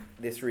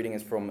This reading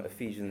is from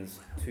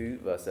Ephesians 2,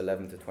 verse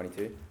 11 to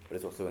 22, but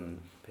it's also on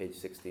page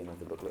 16 of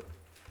the booklet.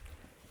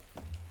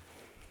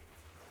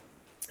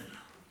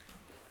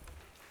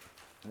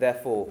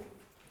 Therefore,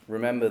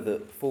 remember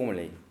that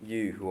formerly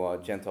you who are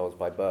Gentiles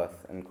by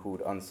birth and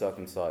called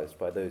uncircumcised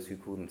by those who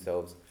call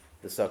themselves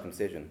the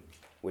circumcision,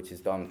 which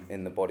is done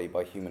in the body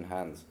by human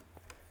hands.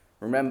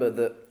 Remember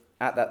that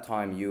at that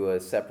time you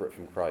were separate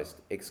from Christ,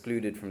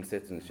 excluded from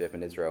citizenship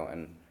in Israel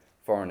and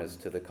foreigners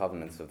to the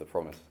covenants of the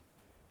promise,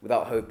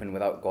 without hope and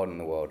without God in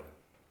the world.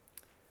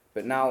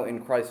 But now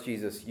in Christ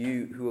Jesus,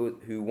 you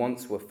who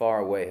once were far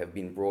away have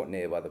been brought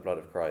near by the blood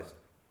of Christ.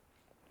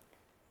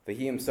 For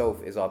he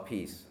himself is our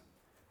peace,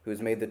 who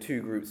has made the two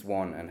groups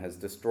one and has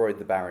destroyed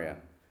the barrier,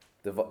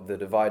 the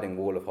dividing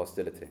wall of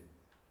hostility,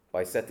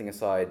 by setting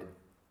aside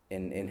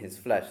in his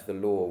flesh the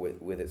law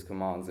with its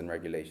commands and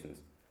regulations.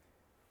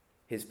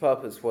 His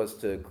purpose was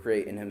to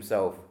create in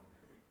himself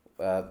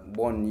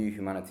one new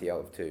humanity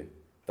out of two,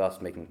 thus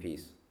making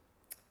peace,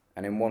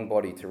 and in one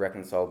body to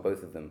reconcile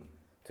both of them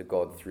to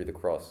God through the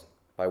cross,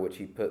 by which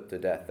he put to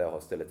death their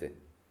hostility.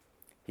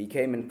 He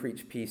came and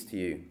preached peace to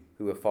you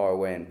who were far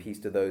away and peace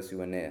to those who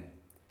were near.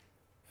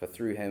 For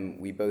through him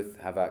we both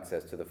have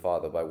access to the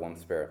Father by one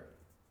Spirit.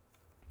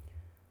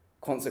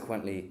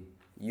 Consequently,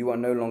 you are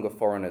no longer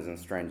foreigners and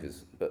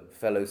strangers, but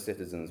fellow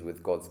citizens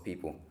with God's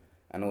people,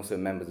 and also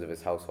members of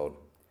his household,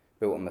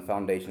 built on the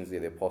foundations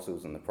of the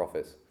apostles and the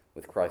prophets,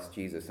 with Christ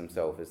Jesus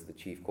himself as the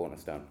chief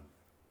cornerstone.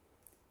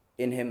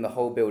 In him the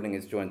whole building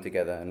is joined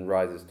together and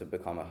rises to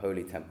become a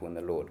holy temple in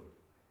the Lord.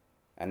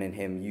 And in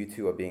him you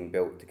two are being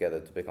built together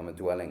to become a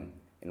dwelling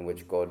in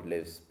which God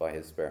lives by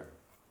his Spirit.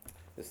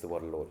 This is the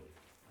word of the Lord.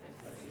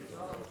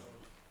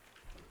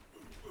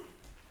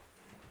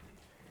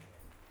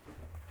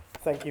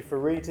 Thank you for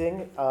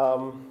reading.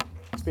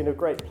 It's been a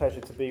great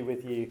pleasure to be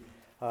with you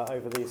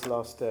over these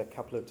last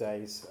couple of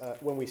days.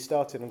 When we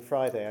started on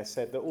Friday, I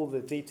said that all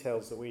the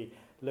details that we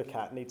look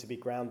at need to be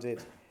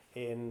grounded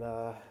in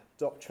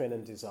doctrine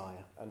and desire.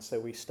 And so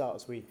we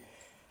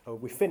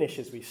finish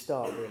as we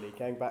start, really,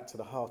 going back to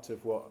the heart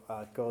of what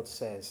God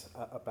says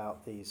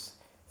about these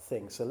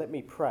things. So let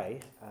me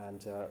pray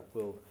and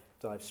we'll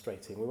dive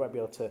straight in. We won't be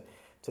able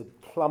to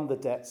plumb the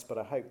depths, but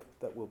I hope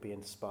that we'll be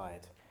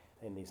inspired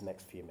in these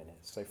next few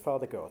minutes. So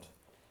Father God,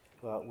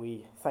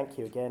 we thank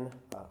you again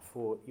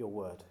for your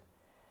word.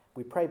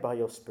 We pray by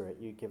your Spirit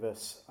you give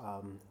us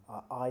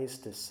our eyes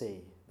to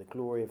see the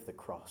glory of the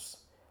cross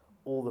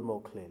all the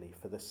more clearly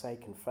for the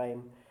sake and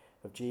fame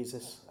of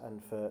Jesus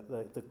and for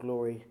the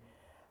glory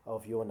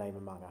of your name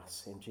among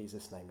us. In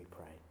Jesus' name we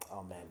pray.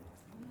 Amen.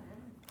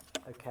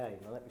 Okay,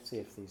 now let me see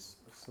if these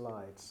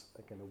slides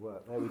are going to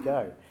work. There we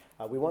go.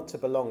 We want to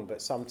belong,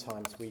 but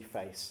sometimes we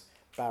face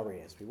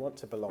barriers. We want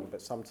to belong,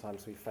 but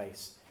sometimes we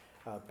face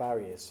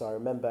barriers. So I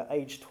remember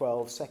age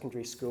 12,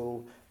 secondary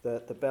school,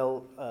 the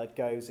bell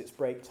goes, it's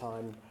break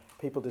time.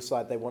 People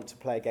decide they want to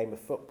play a game of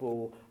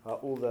football.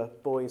 All the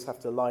boys have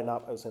to line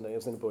up. I was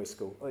in a boys'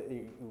 school.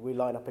 We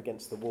line up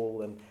against the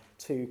wall, and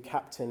two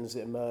captains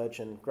emerge,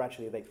 and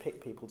gradually they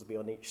pick people to be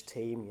on each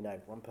team. You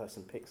know, one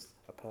person picks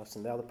a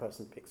person, the other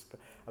person picks.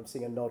 I'm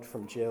seeing a nod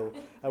from Jill,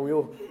 and we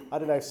all. I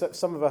don't know. So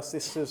some of us,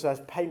 this is as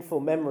painful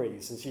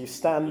memories as you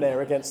stand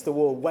there against the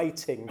wall,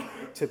 waiting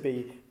to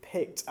be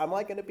picked. Am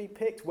I going to be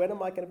picked? When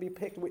am I going to be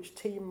picked? Which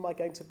team am I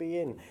going to be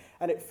in?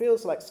 And it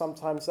feels like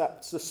sometimes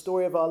that's the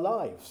story of our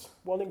lives,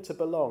 wanting to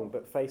belong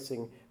but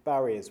facing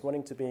barriers,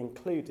 wanting to be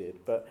included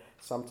but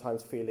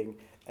sometimes feeling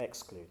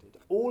excluded.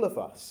 All of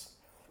us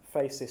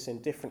face this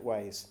in different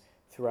ways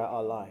throughout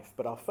our life,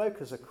 but our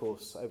focus, of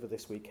course, over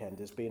this weekend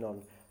has been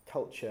on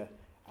culture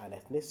and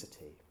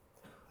ethnicity.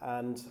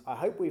 And I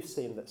hope we've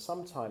seen that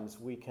sometimes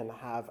we can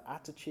have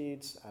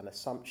attitudes and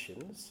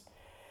assumptions,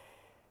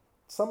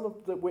 some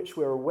of which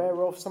we're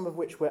aware of, some of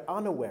which we're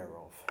unaware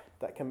of,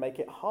 that can make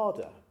it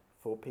harder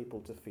for people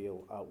to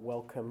feel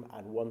welcome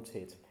and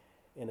wanted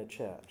in a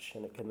church.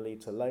 And it can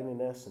lead to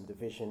loneliness and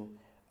division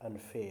and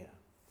fear.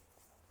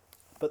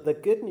 But the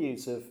good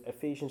news of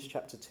Ephesians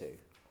chapter 2,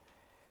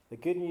 the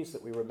good news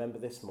that we remember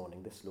this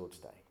morning, this Lord's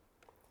Day,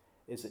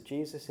 is that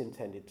Jesus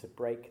intended to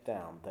break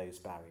down those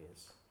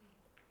barriers.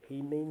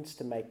 He means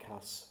to make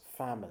us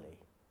family.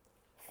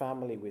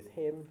 Family with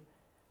him,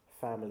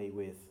 family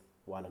with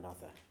one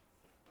another.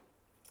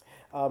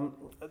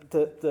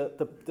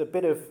 The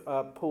bit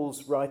of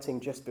Paul's writing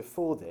just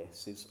before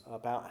this is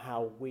about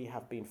how we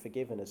have been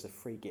forgiven as a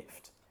free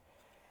gift.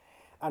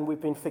 And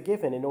we've been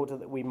forgiven in order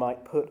that we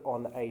might put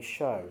on a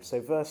show. So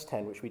verse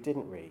 10, which we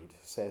didn't read,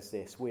 says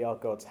this: we are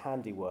God's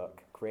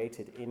handiwork,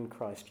 created in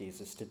Christ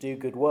Jesus to do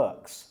good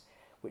works,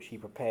 which he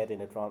prepared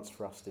in advance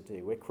for us to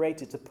do. We're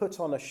created to put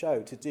on a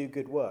show, to do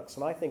good works.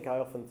 And I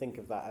often think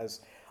of that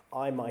as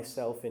I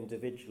myself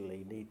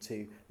individually need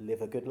to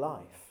live a good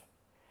life.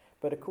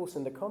 But of course,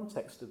 in the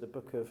context of the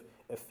book of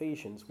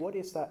Ephesians, what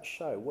is that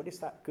show? What is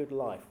that good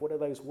life? What are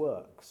those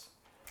works?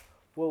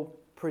 Well,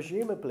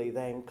 presumably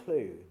they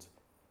include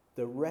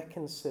the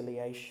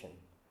reconciliation,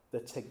 the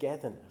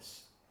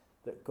togetherness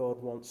that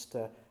God wants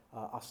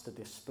us to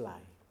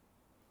display.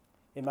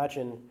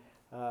 Imagine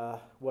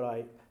what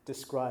I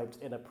described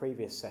in a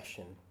previous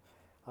session,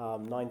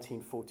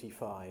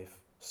 1945,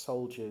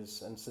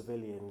 soldiers and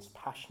civilians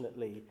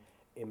passionately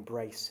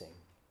embracing.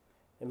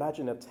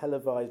 Imagine a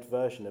televised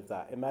version of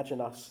that.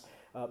 Imagine us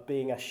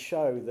being a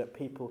show that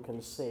people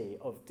can see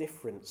of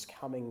difference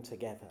coming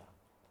together.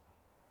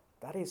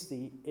 That is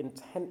the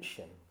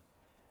intention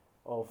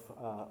of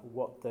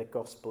what the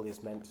gospel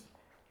is meant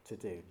to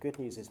do. Good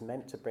news is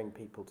meant to bring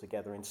people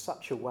together in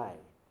such a way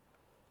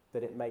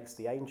that it makes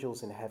the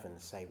angels in heaven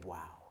say, wow.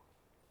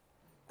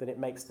 That it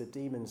makes the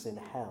demons in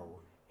hell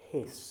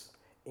hiss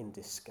in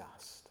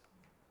disgust.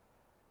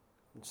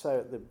 And so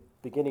at the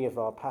beginning of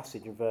our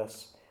passage in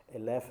verse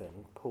 11,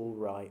 Paul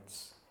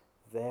writes,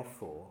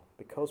 therefore,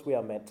 because we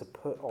are meant to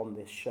put on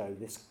this show,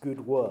 this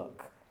good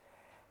work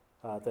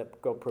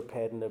that God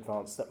prepared in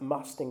advance, that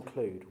must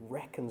include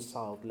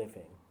reconciled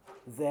living,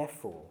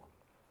 therefore,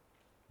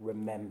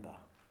 remember.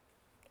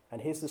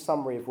 And here's the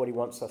summary of what he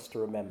wants us to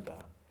remember.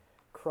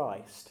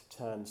 Christ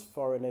turns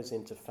foreigners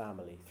into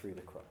family through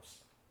the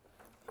cross.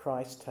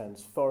 Christ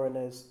turns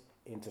foreigners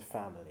into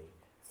family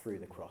through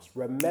the cross.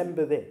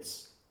 Remember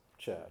this,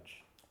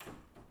 church.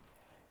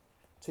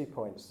 2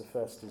 points. The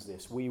first is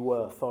this: we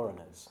were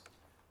foreigners.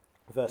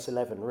 Verse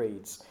 11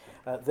 reads,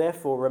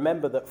 therefore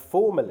remember that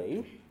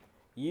formerly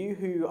you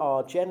who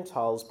are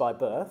Gentiles by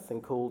birth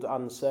and called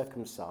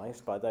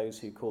uncircumcised by those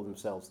who call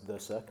themselves the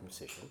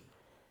circumcision,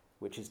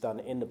 which is done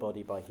in the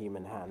body by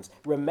human hands,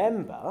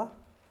 remember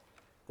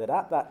that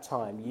at that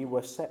time you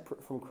were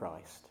separate from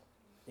Christ,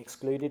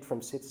 excluded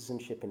from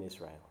citizenship in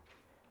Israel,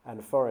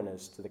 and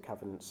foreigners to the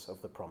covenants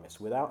of the promise,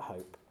 without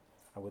hope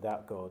and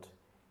without God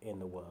in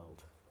the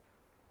world.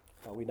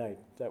 Well, we know,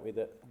 don't we,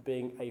 that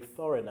being a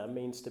foreigner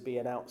means to be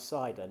an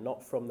outsider,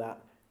 not from that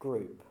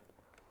group.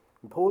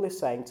 And Paul is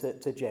saying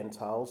to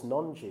Gentiles,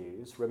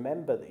 non-Jews,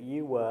 remember that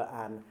you were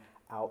an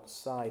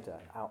outsider,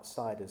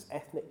 outsiders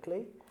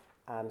ethnically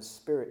and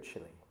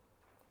spiritually.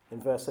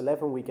 In verse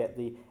 11 we get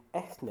the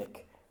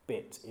ethnic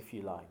bit, if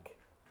you like.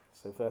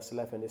 So verse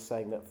 11 is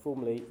saying that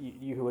formerly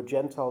you who were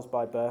Gentiles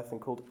by birth and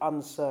called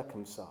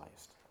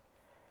uncircumcised.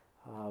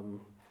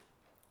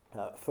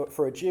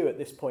 For a Jew at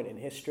this point in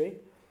history,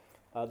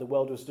 the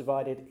world was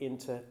divided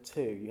into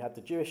two. You had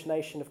the Jewish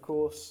nation, of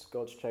course,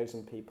 God's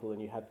chosen people,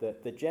 and you had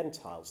the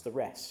Gentiles, the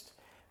rest.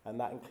 And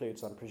that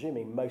includes, I'm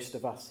presuming, most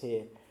of us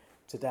here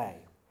today.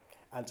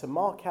 And to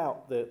mark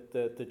out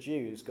the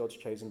Jews, God's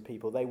chosen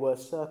people, they were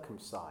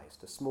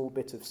circumcised, a small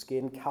bit of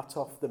skin cut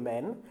off the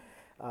men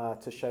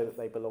to show that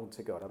they belonged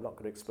to God. I'm not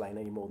going to explain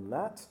any more than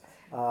that.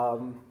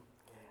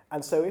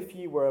 And so if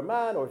you were a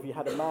man, or if you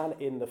had a man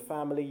in the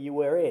family, you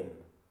were in,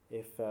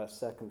 if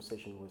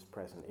circumcision was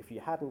present. If you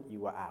hadn't,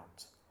 you were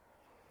out.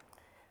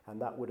 And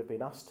that would have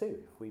been us too,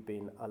 if we'd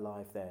been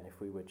alive then,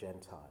 if we were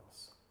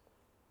Gentiles.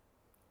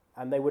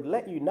 And they would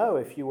let you know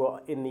if you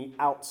were in the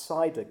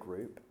outsider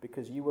group,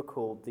 because you were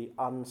called the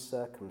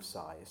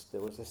uncircumcised.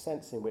 There was a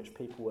sense in which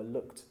people were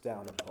looked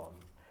down upon.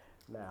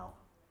 Now,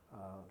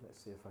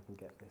 let's see if I can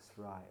get this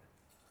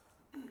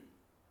right.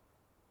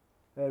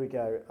 There we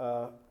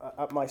go.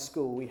 At my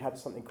school, we had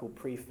something called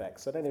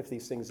prefects. I don't know if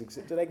these things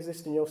exist. Do they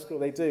exist in your school?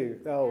 They do.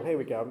 Oh, here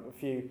we go. A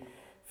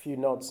few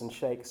nods and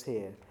shakes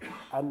here.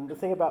 And the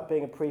thing about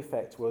being a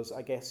prefect was,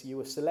 I guess, you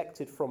were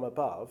selected from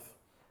above.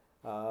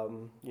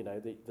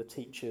 The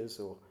teachers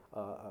or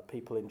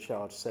people in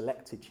charge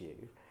selected you.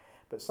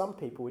 But some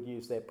people would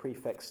use their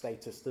prefect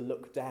status to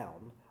look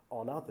down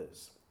on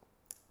others.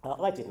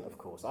 I didn't, of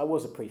course. I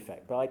was a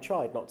prefect, but I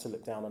tried not to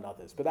look down on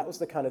others. But that was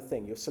the kind of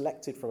thing. You're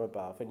selected from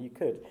above, and you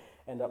could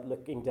end up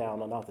looking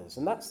down on others.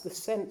 And that's the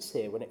sense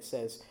here when it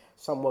says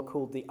some were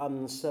called the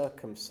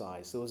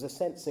uncircumcised. There was a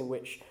sense in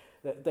which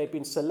they'd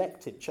been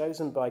selected,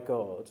 chosen by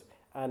God,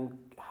 and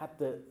had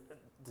the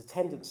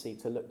tendency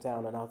to look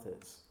down on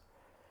others.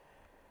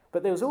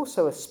 But there was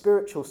also a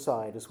spiritual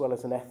side as well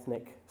as an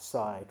ethnic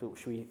side,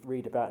 which we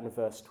read about in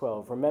verse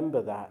 12.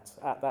 Remember that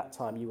at that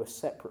time you were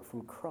separate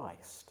from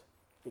Christ,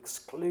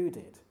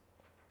 excluded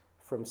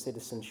from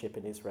citizenship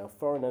in Israel,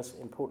 foreigners,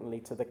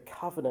 importantly, to the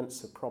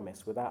covenants of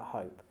promise, without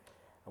hope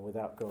and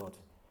without God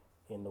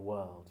in the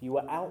world. You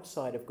were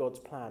outside of God's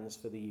plans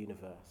for the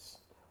universe.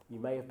 You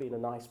may have been a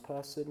nice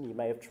person, you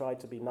may have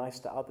tried to be nice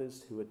to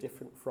others who were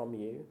different from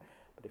you,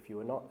 but if you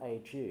were not a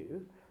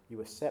Jew, you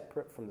were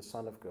separate from the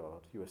Son of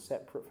God, you were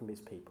separate from his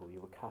people,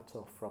 you were cut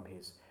off from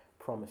his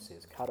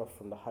promises, cut off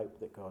from the hope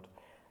that God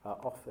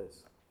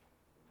offers.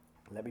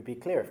 Let me be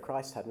clear, if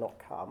Christ had not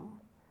come,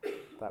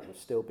 that would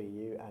still be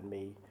you and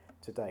me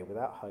today,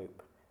 without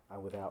hope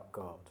and without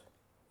God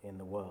in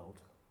the world.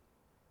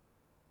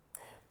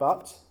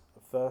 But,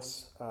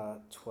 verse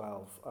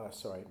 12,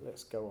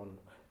 let's go on.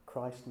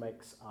 Christ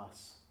makes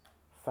us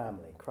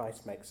family.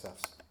 Christ makes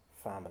us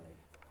family.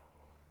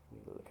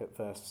 Look at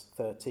verse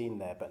 13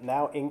 there. But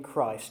now in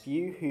Christ,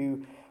 you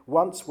who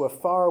once were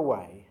far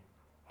away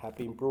have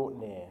been brought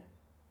near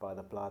by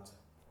the blood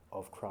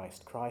of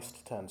Christ.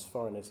 Christ turns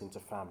foreigners into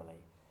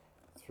family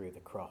through the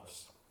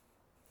cross.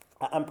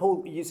 And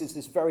Paul uses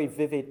this very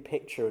vivid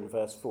picture in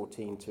verse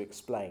 14 to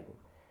explain.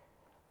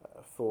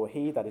 For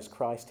he, that is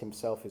Christ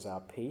himself, is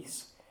our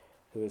peace,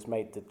 who has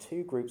made the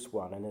two groups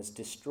one and has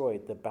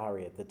destroyed the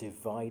barrier, the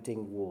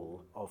dividing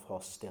wall of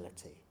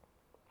hostility.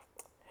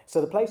 So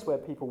the place where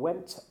people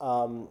went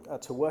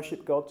to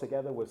worship God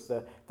together was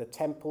the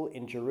temple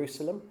in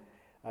Jerusalem.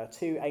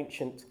 Two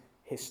ancient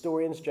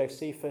historians,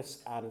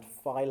 Josephus and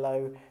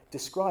Philo,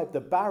 describe the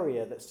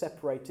barrier that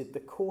separated the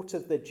court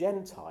of the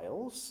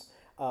Gentiles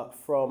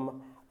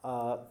from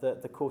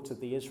the court of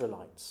the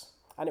Israelites.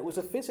 And it was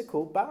a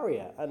physical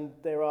barrier, and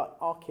there are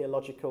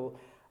archaeological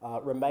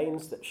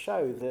remains that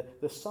show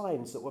the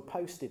signs that were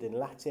posted in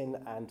Latin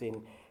and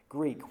in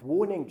Greek,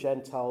 warning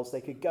Gentiles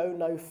they could go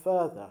no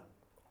further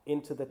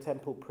into the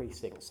temple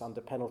precincts under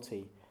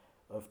penalty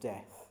of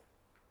death.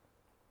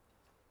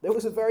 There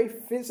was a very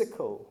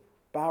physical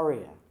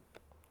barrier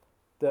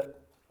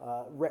that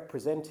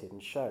represented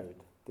and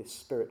showed this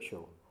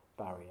spiritual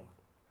barrier.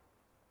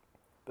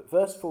 But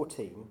verse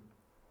 14,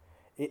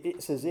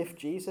 it's as if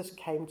Jesus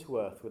came to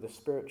earth with a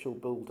spiritual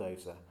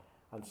bulldozer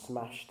and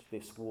smashed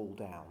this wall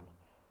down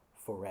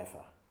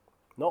forever.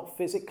 Not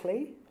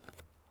physically,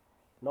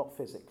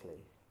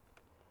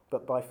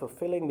 but by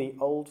fulfilling the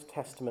Old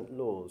Testament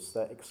laws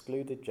that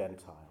excluded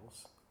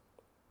Gentiles,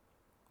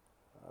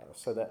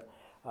 so that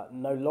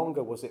no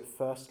longer was it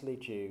firstly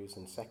Jews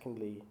and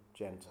secondly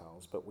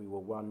Gentiles, but we were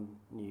one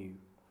new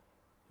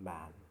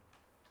man.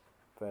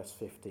 Verse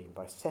 15,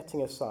 by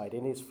setting aside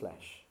in his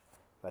flesh,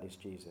 that is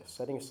Jesus,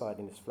 setting aside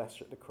in his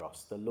flesh at the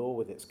cross the law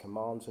with its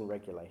commands and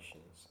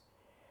regulations,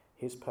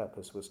 his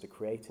purpose was to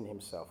create in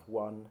himself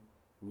one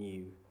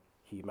new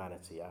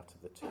humanity out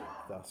of the two,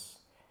 thus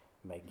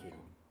making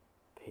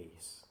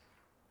peace.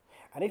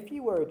 And if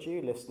you were a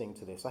Jew listening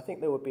to this, I think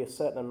there would be a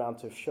certain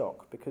amount of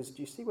shock, because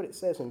do you see what it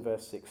says in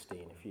verse 16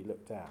 if you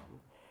look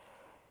down?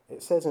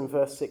 It says in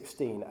verse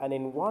 16, and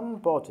in one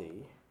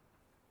body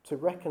to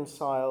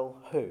reconcile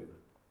who?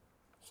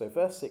 So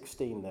verse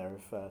 16 there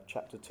of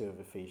chapter 2 of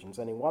Ephesians,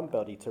 and in one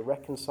body to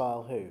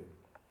reconcile who?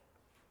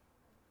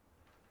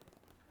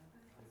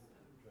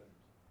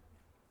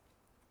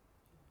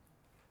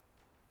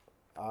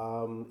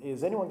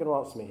 Is anyone going to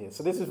answer me here?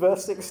 So this is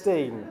verse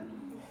 16.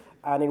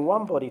 And in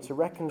one body to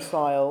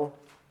reconcile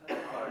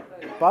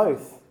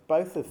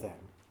both of them.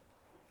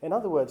 In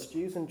other words,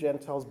 Jews and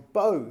Gentiles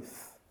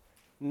both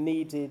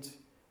needed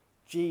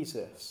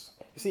Jesus.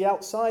 You see,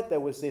 outside there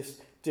was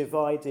this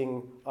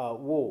dividing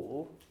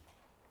wall,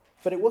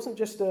 but it wasn't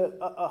just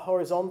a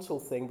horizontal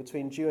thing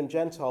between Jew and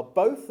Gentile.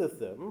 Both of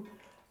them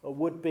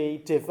would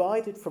be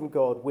divided from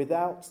God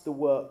without the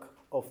work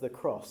of the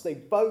cross. They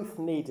both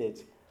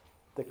needed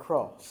the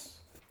cross.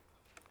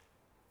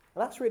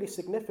 And that's really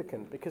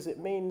significant, because it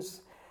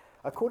means,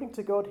 according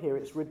to God here,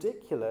 it's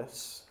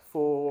ridiculous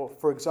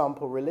for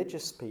example,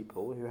 religious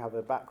people who have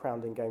a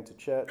background in going to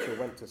church or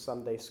went to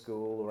Sunday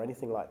school or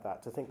anything like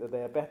that to think that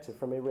they are better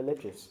from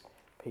irreligious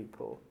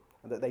people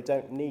and that they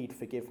don't need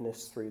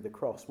forgiveness through the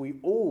cross. We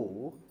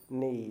all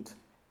need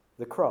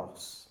the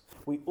cross.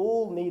 We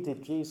all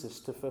needed Jesus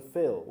to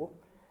fulfill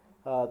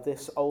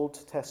this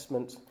Old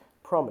Testament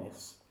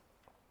promise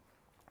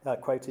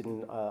quoted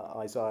in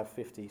Isaiah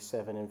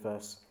 57 in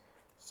verse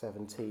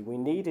 17. We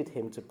needed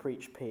him to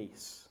preach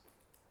peace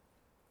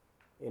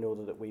in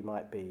order that we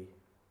might be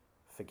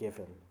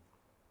forgiven.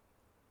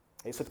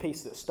 It's a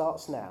peace that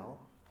starts now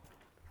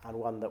and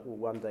one that will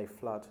one day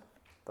flood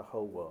the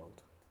whole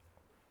world.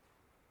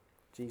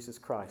 Jesus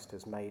Christ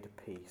has made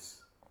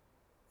peace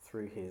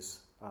through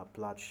his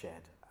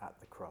bloodshed at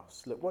the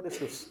cross. Look, what does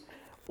this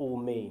all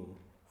mean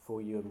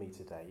for you and me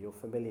today? You're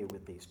familiar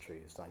with these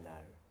truths, I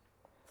know.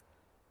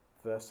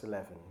 Verse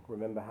 11,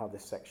 remember how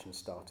this section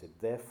started.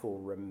 Therefore,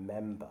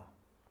 remember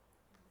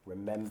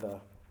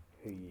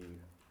who you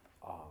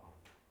are.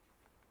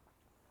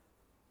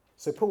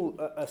 So Paul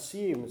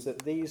assumes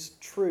that these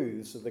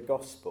truths of the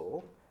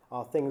gospel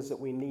are things that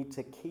we need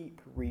to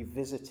keep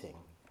revisiting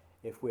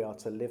if we are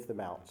to live them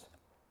out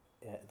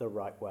the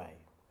right way.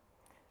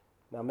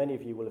 Now, many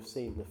of you will have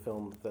seen the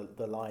film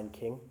The Lion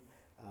King.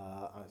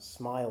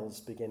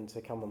 Smiles begin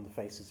to come on the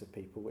faces of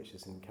people, which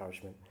is an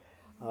encouragement.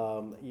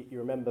 You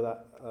remember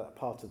that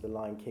part of The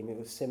Lion King,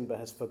 that Simba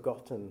has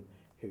forgotten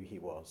who he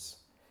was.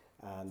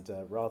 And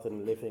rather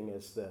than living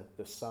as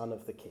the son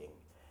of the king,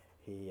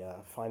 he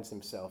finds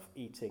himself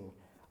eating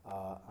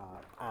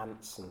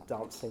ants and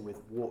dancing with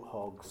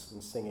warthogs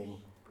and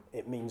singing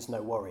 "It Means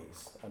No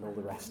Worries" and all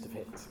the rest of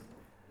it.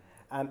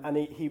 And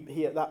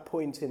he at that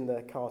point in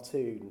the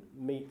cartoon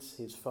meets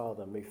his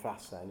father,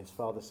 Mufasa, and his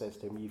father says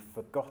to him, "You've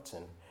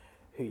forgotten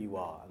who you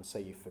are, and so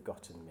you've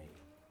forgotten me."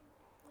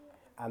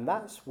 And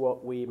that's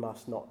what we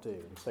must not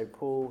do. And so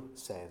Paul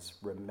says,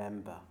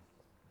 remember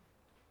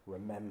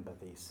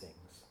these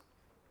things.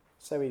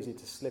 So easy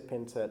to slip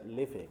into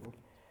living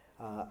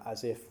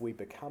as if we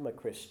become a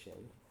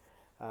Christian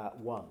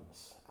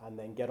once and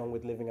then get on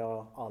with living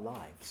our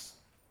lives.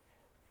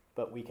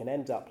 But we can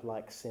end up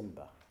like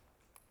Simba,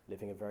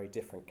 living a very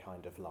different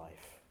kind of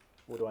life.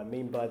 What do I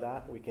mean by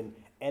that? We can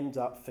end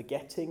up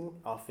forgetting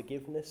our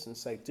forgiveness and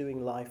so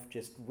doing life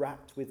just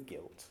wrapped with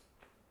guilt.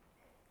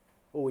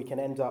 Or we can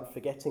end up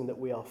forgetting that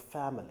we are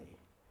family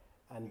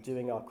and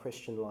doing our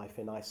Christian life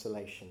in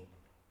isolation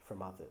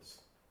from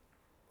others.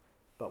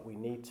 but we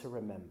need to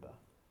remember.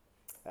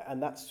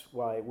 And that's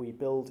why we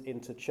build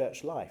into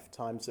church life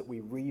times that we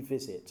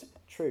revisit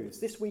truths.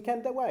 This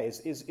weekend away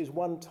is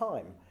one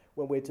time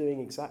when we're doing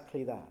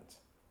exactly that.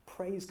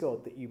 Praise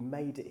God that you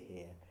made it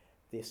here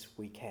this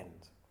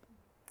weekend.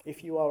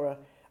 If you are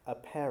a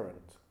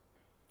parent,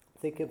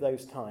 think of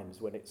those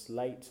times when it's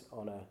late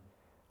on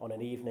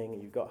an evening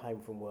and you've got home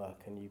from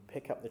work and you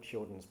pick up the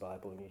children's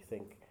Bible and you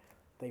think,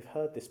 they've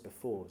heard this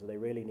before, do they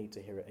really need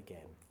to hear it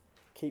again?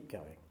 Keep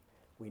going.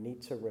 We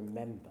need to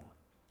remember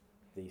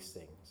these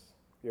things.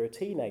 You're a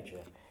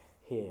teenager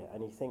here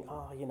and you think,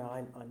 I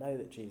know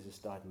that Jesus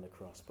died on the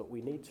cross, but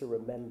we need to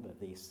remember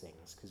these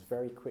things because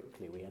very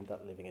quickly we end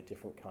up living a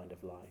different kind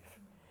of life.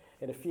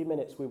 In a few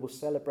minutes we will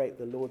celebrate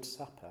the Lord's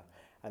Supper,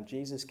 and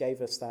Jesus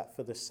gave us that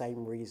for the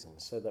same reason,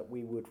 so that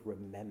we would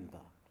remember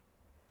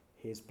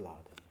his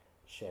blood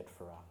shed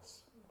for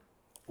us.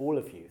 All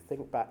of you,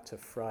 think back to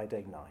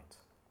Friday night,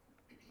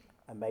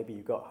 and maybe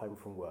you got home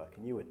from work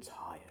and you were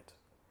tired,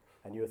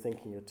 and you were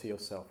thinking to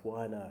yourself,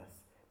 why on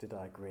earth did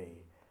I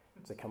agree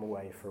to come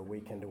away for a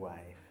weekend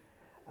away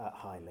at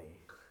Highley?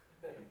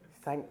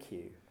 Thank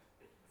you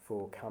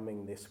for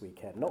coming this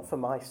weekend, not for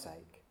my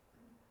sake,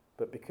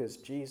 but because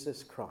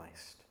Jesus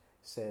Christ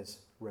says,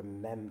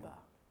 remember.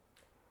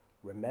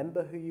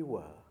 Remember who you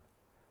were.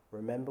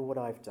 Remember what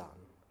I've done.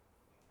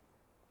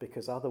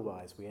 Because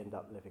otherwise we end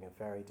up living a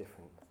very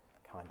different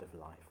kind of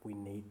life. We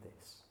need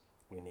this.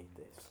 We need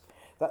this.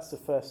 That's the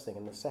first thing.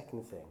 And the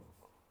second thing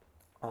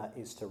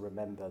is to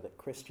remember that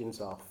Christians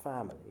are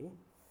family,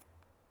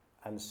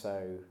 and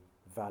so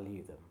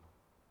value them.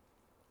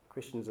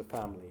 Christians are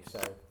family, so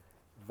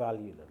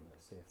value them.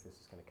 Let's see if this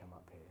is going to come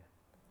up here.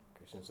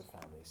 Christians are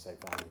family, so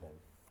value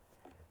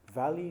them.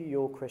 Value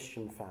your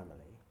Christian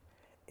family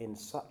in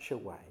such a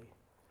way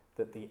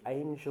that the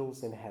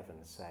angels in heaven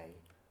say,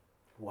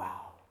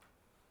 wow,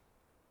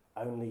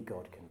 only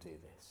God can do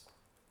this.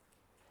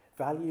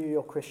 Value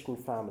your Christian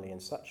family in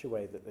such a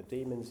way that the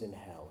demons in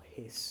hell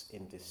hiss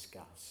in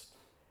disgust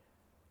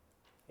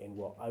in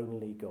what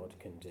only God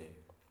can do.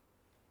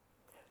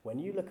 When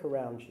you look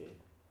around you,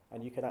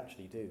 and you can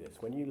actually do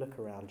this, when you look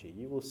around you,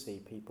 you will see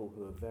people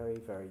who are very,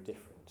 very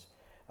different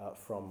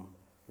from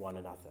one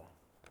another.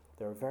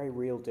 There are very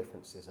real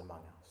differences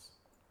among us.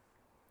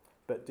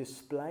 But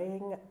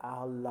displaying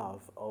our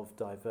love of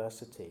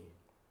diversity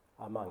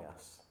among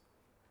us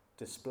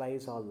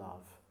displays our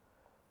love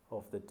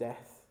of the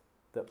death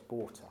that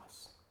bought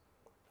us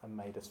and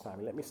made us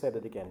family. Let me say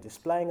that again.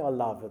 Displaying our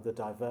love of the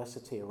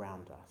diversity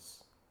around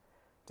us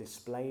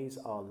displays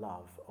our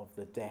love of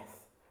the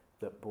death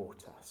that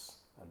bought us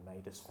and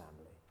made us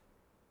family.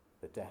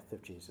 The death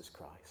of Jesus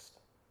Christ.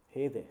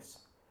 Hear this.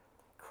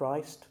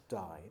 Christ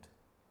died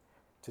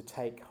to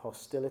take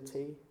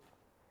hostility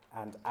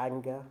and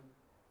anger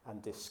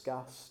and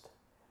disgust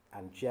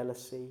and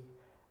jealousy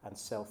and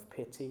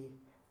self-pity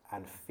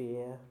and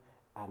fear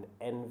and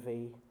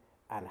envy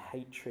and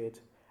hatred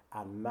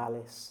and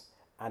malice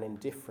and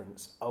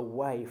indifference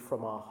away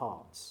from our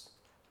hearts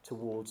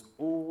towards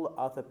all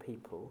other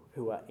people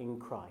who are in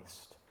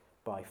Christ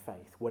by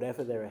faith,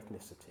 whatever their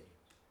ethnicity.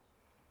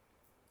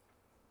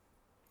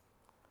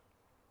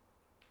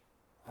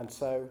 And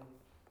so,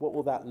 what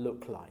will that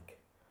look like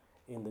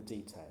in the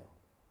detail?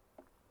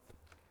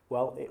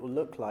 Well, it will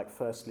look like,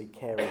 firstly,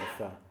 caring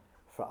for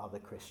other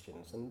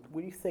Christians. And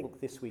will you think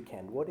this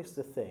weekend, what is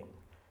the thing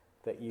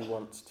that you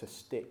want to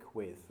stick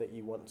with, that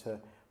you want to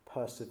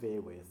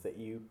persevere with, that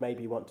you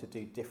maybe want to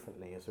do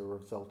differently as a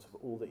result of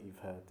all that you've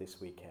heard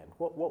this weekend?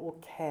 What will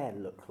care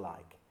look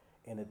like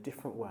in a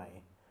different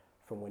way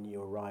from when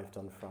you arrived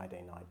on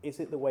Friday night? Is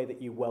it the way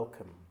that you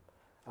welcome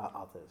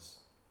others,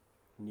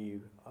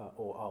 new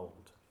or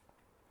old?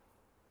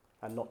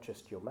 And not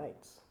just your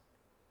mates,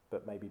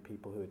 but maybe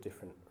people who are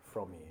different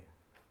from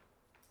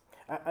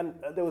you. And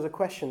there was a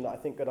question that I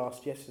think got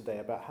asked yesterday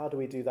about how do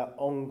we do that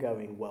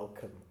ongoing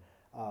welcome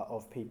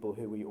of people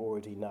who we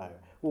already know.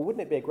 Well,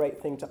 wouldn't it be a great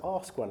thing to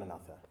ask one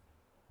another?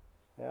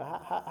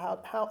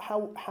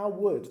 How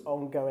would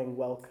ongoing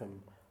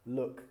welcome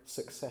look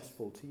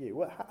successful to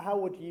you? How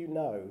would you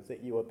know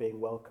that you are being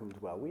welcomed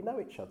well? We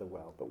know each other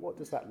well, but what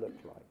does that look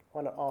like?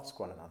 Why not ask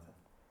one another?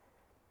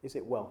 Is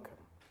it welcome?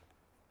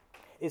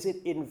 Is it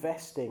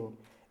investing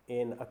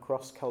in a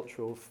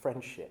cross-cultural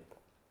friendship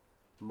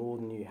more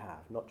than you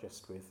have, not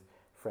just with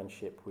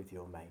friendship with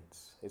your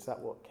mates? Is that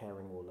what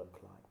caring will look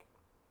like?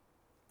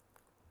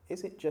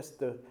 Is it just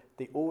the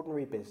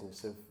ordinary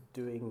business of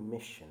doing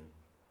mission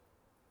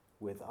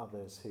with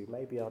others who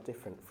maybe are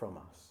different from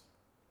us,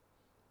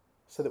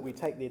 so that we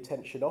take the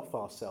attention off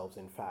ourselves,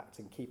 in fact,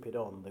 and keep it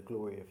on the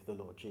glory of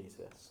the Lord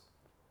Jesus?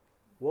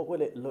 What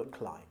will it look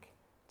like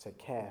to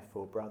care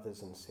for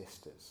brothers and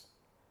sisters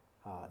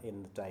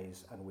in the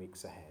days and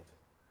weeks ahead?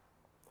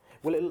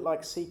 Will it look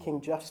like seeking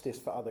justice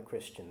for other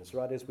Christians?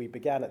 Right as we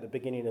began at the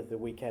beginning of the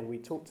weekend, we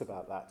talked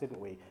about that,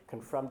 didn't we?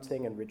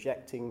 Confronting and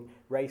rejecting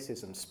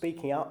racism,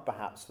 speaking up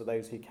perhaps for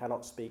those who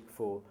cannot speak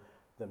for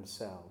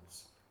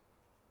themselves.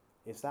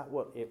 Is that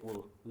what it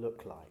will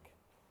look like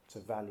to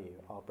value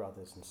our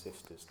brothers and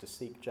sisters, to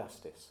seek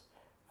justice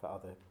for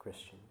other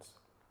Christians?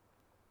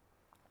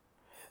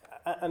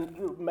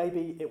 And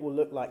maybe it will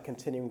look like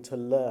continuing to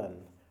learn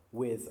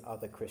with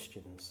other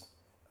Christians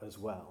as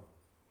well.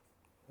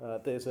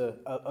 There's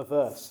a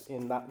verse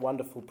in that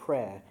wonderful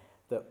prayer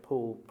that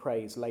Paul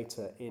prays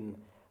later in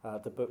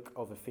the book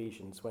of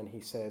Ephesians when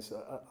he says,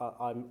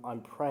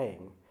 I'm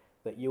praying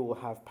that you will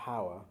have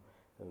power,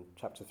 in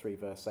chapter 3,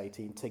 verse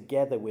 18,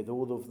 together with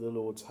all of the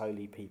Lord's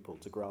holy people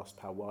to grasp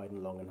how wide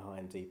and long and high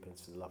and deep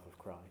is the love of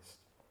Christ.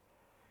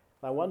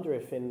 I wonder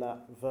if in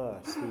that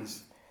verse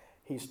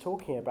he's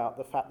talking about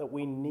the fact that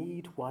we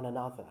need one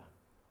another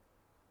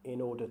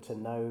in order to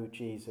know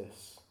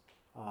Jesus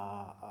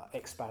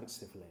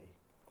expansively.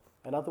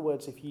 In other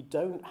words, if you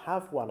don't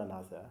have one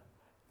another,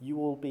 you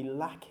will be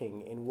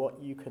lacking in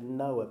what you can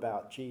know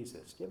about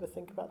Jesus. Do you ever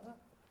think about that?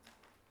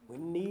 We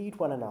need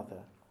one another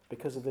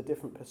because of the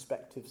different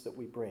perspectives that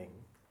we bring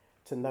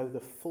to know the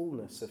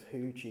fullness of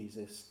who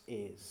Jesus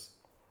is.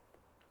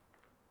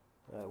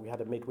 We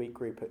had a midweek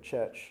group at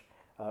church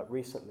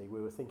recently.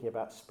 We were thinking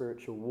about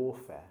spiritual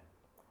warfare.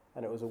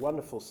 And it was a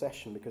wonderful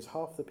session because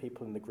half the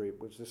people in the group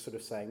was just sort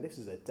of saying, this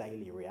is a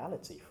daily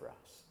reality for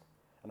us.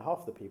 And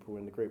half the people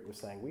in the group were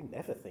saying, we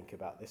never think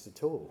about this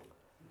at all.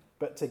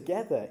 But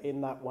together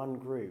in that one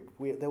group,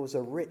 there was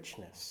a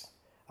richness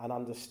and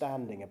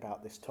understanding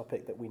about this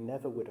topic that we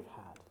never would have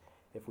had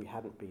if we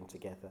hadn't been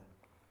together.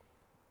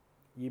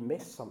 You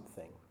miss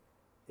something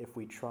if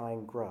we try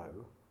and grow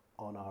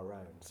on our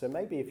own. So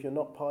maybe if you're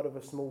not part of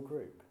a small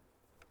group,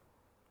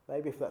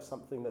 maybe if that's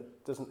something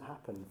that doesn't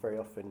happen very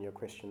often in your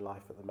Christian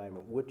life at the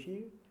moment, would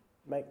you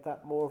make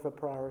that more of a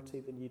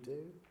priority than you do?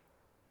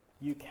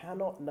 You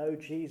cannot know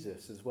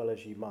Jesus as well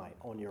as you might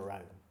on your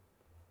own.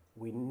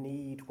 We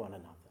need one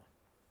another.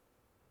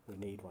 We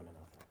need one another.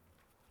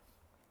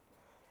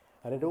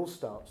 And it all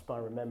starts by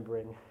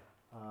remembering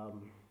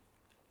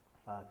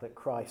that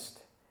Christ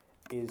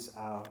is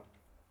our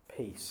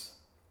peace.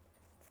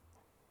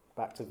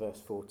 Back to verse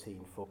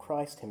 14. For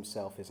Christ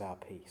himself is our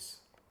peace,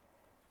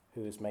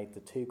 who has made the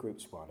two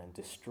groups one and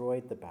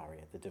destroyed the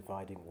barrier, the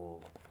dividing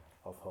wall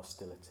of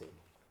hostility.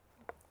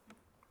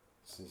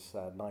 This is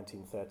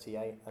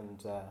 1938,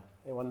 and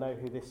anyone know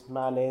who this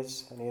man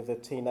is? Any of the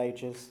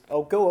teenagers?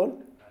 Oh, go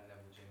on.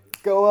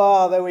 Go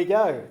on, there we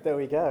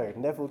go.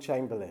 Neville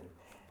Chamberlain.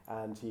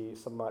 And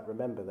some might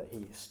remember that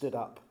he stood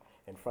up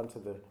in front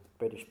of the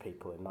British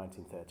people in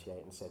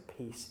 1938 and said,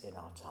 peace in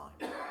our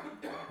time.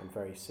 And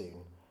very soon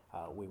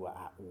we were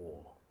at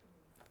war.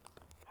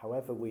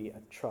 However we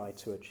try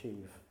to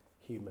achieve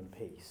human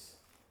peace,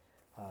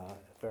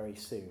 very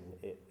soon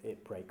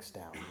it breaks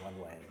down one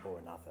way or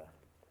another.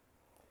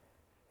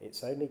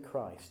 It's only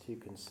Christ who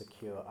can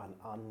secure an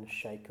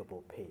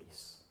unshakable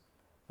peace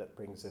that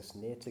brings us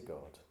near to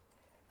God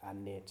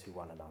and near to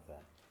one another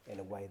in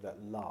a way that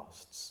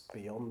lasts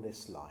beyond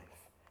this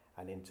life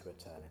and into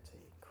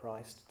eternity.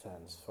 Christ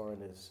turns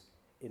foreigners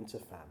into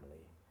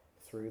family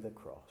through the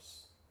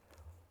cross.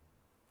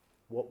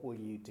 What will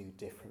you do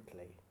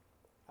differently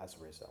as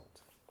a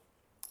result?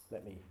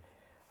 Let me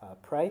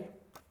pray.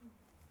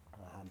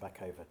 I'll hand back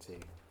over to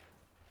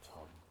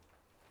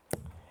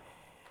Tom.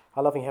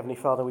 Our loving Heavenly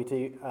Father, we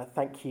do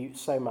thank you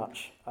so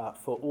much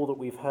for all that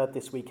we've heard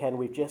this weekend.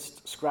 We've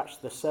just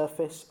scratched the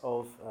surface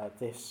of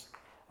this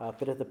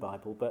bit of the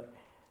Bible, but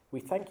we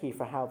thank you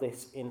for how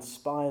this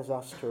inspires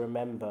us to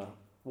remember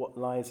what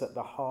lies at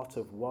the heart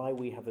of why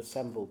we have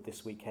assembled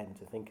this weekend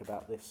to think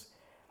about this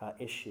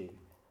issue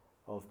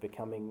of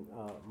becoming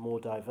more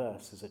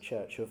diverse as a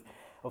church,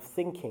 of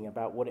thinking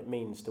about what it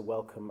means to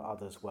welcome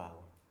others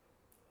well.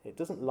 It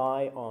doesn't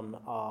lie on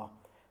our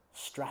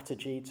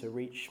strategy to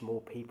reach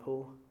more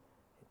people.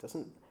 It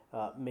doesn't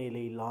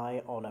merely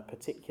lie on a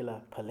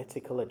particular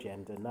political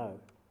agenda, no.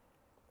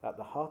 At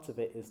the heart of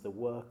it is the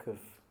work of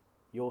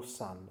your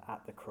Son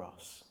at the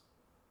cross,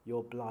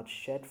 your blood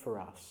shed for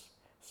us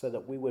so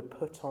that we would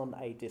put on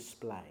a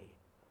display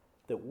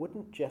that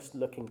wouldn't just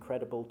look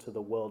incredible to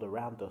the world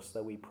around us,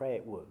 though we pray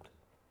it would,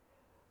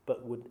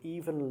 but would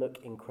even look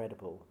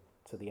incredible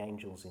to the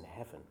angels in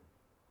heaven.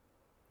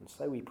 And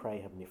so we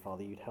pray, Heavenly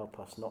Father, you'd help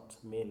us not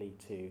merely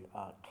to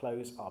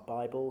close our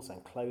Bibles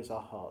and close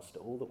our hearts to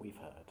all that we've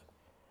heard,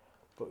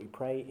 but we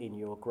pray in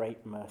your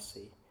great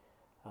mercy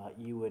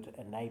you would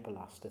enable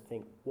us to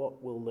think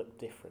what will look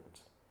different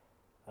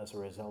as a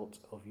result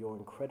of your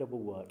incredible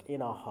work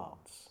in our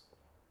hearts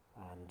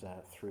and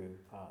through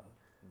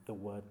the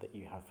word that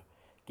you have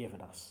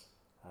given us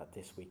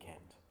this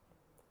weekend.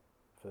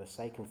 For the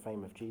sake and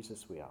fame of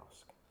Jesus we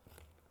ask.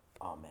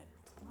 Amen.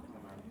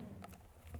 Amen.